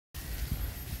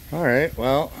All right,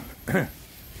 well,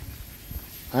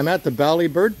 I'm at the Bali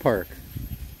Bird Park,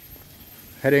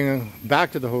 heading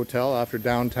back to the hotel after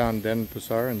downtown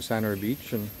Denpasar and Sanur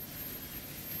Beach,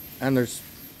 and there's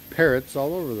parrots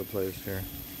all over the place here.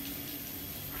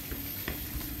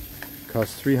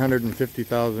 Cost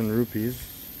 350,000 rupees,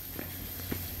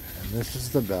 and this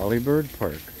is the Bali Bird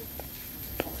Park.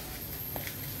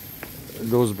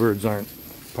 Those birds aren't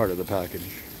part of the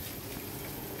package.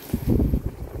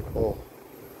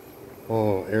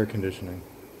 Oh, air conditioning.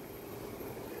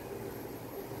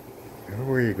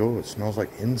 Everywhere you go, it smells like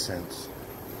incense.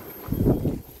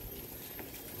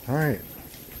 Alright,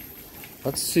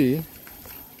 let's see.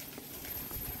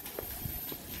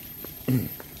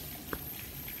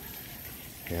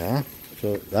 Yeah,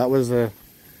 so that was I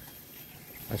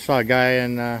saw a guy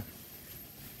in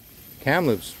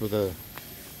Kamloops with a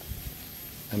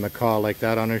macaw like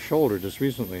that on his shoulder just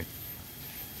recently.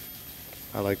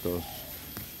 I like those.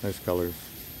 Nice colors.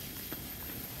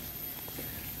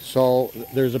 So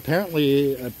there's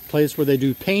apparently a place where they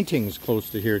do paintings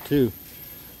close to here too.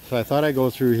 So I thought I'd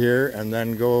go through here and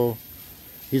then go.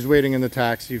 He's waiting in the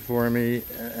taxi for me,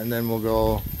 and then we'll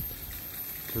go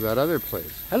to that other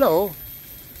place. Hello.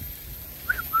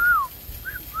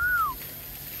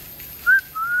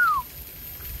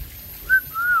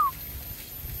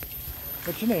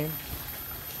 What's your name?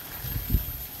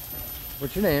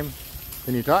 What's your name?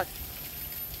 Can you talk?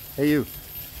 Hey, you.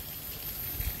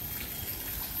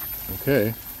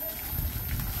 Okay.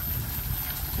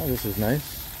 Oh, this is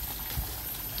nice.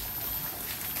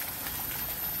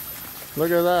 Look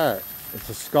at that. It's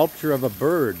a sculpture of a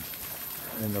bird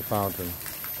in the fountain.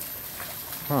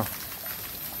 Huh.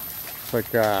 It's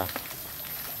like a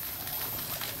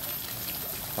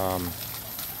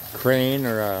crane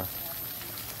or a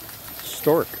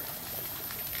stork.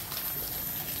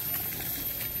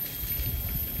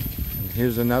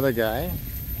 Here's another guy.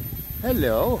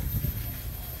 Hello.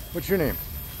 What's your name?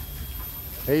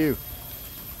 Hey, you.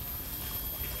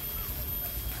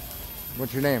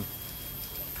 What's your name?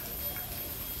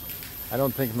 I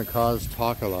don't think macaws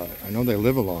talk a lot. I know they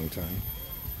live a long time.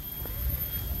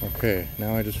 Okay,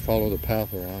 now I just follow the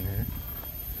path around here.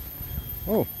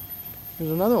 Oh,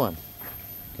 there's another one.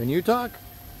 Can you talk?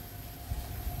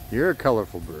 You're a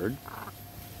colorful bird.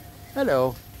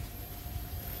 Hello.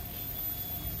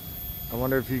 I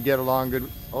wonder if you get along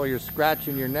good. Oh, you're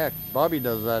scratching your neck. Bobby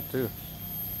does that too.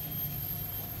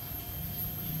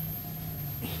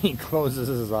 He closes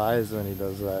his eyes when he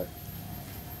does that.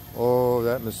 Oh,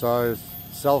 that massage,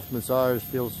 self-massage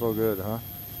feels so good, huh?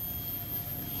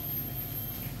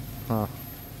 Huh.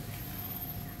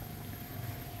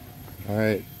 All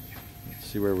right, let's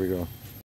see where we go.